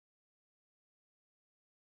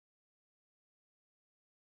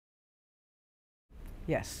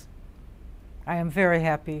Yes, I am very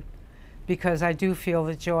happy because I do feel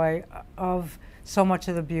the joy of so much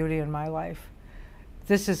of the beauty in my life.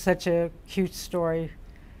 This is such a cute story.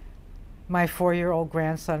 My 4-year-old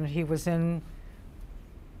grandson,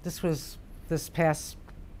 this was this past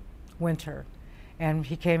winter, and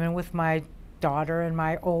he came in with my daughter and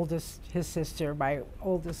his sister, my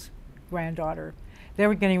oldest granddaughter. They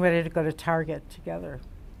were getting ready to go to Target together.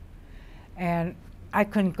 And I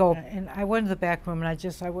couldn't go, and I went to the back room, and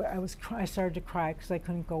I started to cry because I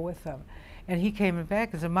couldn't go with them. And he came in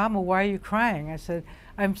back and said, "Mama, why are you crying?" I said,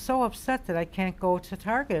 "I'm so upset that I can't go to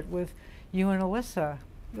Target with you and Alyssa."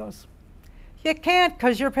 He goes, "You can't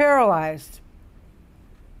because you're paralyzed."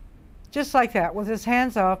 Just like that, with his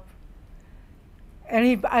hands up.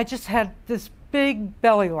 And I just had this big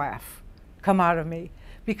belly laugh come out of me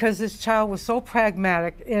because this child was so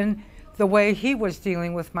pragmatic in the way he was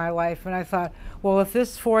dealing with my life. And I thought, well, if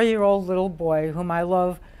this 4-year-old little boy, whom I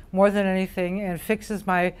love more than anything and fixes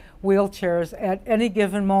my wheelchairs at any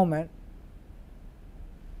given moment,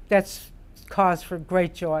 that's cause for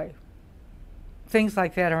great joy. Things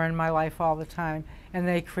like that are in my life all the time, and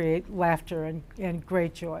they create laughter and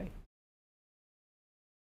great joy.